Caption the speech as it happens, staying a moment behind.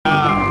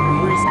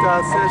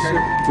freestyle session.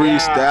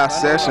 Freestyle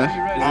session.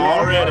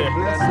 Already.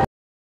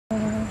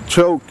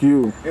 Choke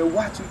you. And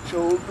watch you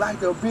choke like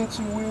the bitch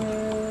you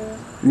is.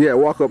 Yeah,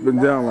 walk up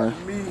and down,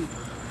 man. Me.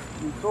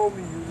 You told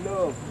me you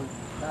love me.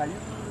 Now you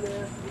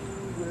left me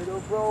with a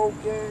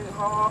broken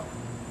heart.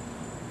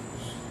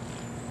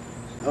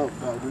 Oh,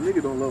 dog, the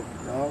nigga don't love me,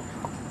 dog.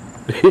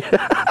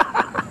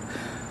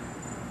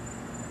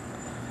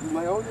 He's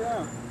like, oh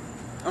yeah,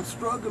 I'm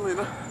struggling.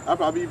 I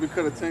probably even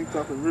cut a tank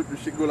top and rip the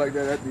shit, go like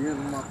that at the end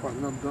of my part,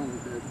 and I'm done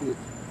with that bitch.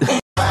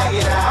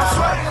 I'm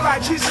sweating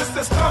like Jesus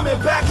that's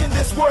coming back in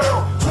this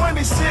world.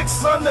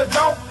 26 on the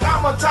dope,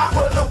 I'm on top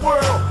of the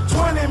world.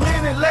 20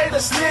 minutes later,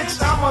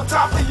 snitch, I'm on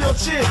top of your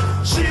chick.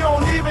 She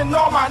don't even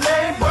know my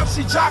name, but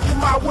she jocking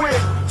my whip.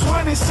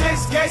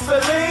 26 gangsta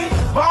lean,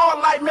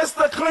 ball like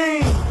Mr.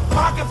 Clean.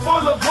 Pocket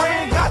full of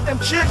green, got them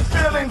chicks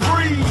feeling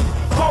greed.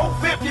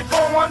 454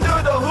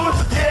 under the hood,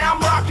 yeah,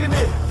 I'm rocking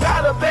it.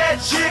 Got a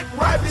bad chick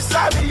right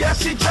beside me, yeah,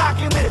 she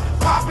jocking it.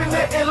 Popping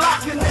it and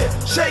locking it,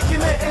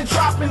 shaking it and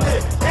dropping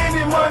it.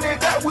 Any money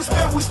that we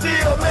spend, we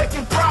still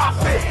making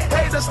profit.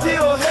 Haters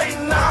still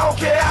hating, I don't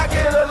care, I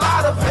get a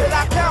lot of it.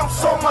 I count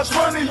so much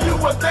money, you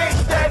would think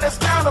that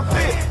it's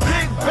counterfeit.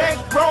 Big bank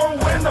roll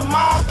when the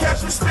mom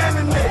catch me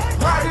spending it.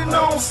 Riding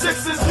on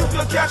sixes, you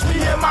can catch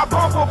me in my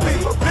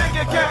bumblebee. Big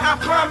account, I'm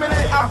climbing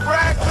it. I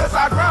brag cause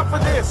I grind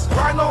for this.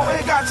 Right now,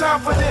 ain't got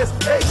time for this.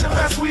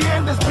 HMS, we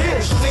in this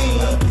bitch.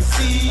 Clean, we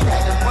see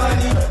that the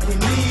money, we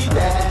need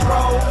that.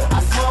 Bro,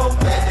 I smoke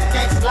that.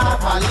 Gangsta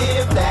life, I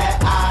live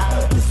that.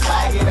 I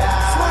swag it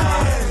out,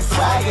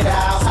 swag it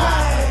out,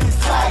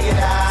 swag it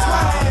out,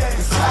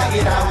 swag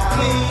it out.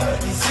 Clean,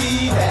 we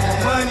see that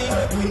the money,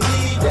 we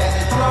need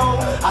that.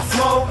 Bro, I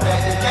smoke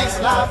that.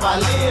 Gangsta life, I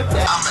live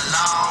that. I'm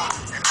alone,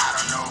 and I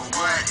don't know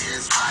what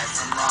is right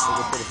from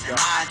wrong. Am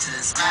I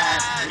just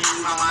mad? I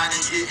use my mind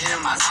and get in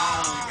my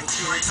zone. If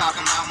you ain't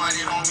talking about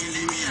money, homie,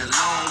 leave me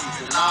alone. You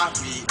can lock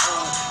me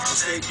up and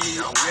take me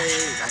away.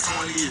 That's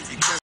only if you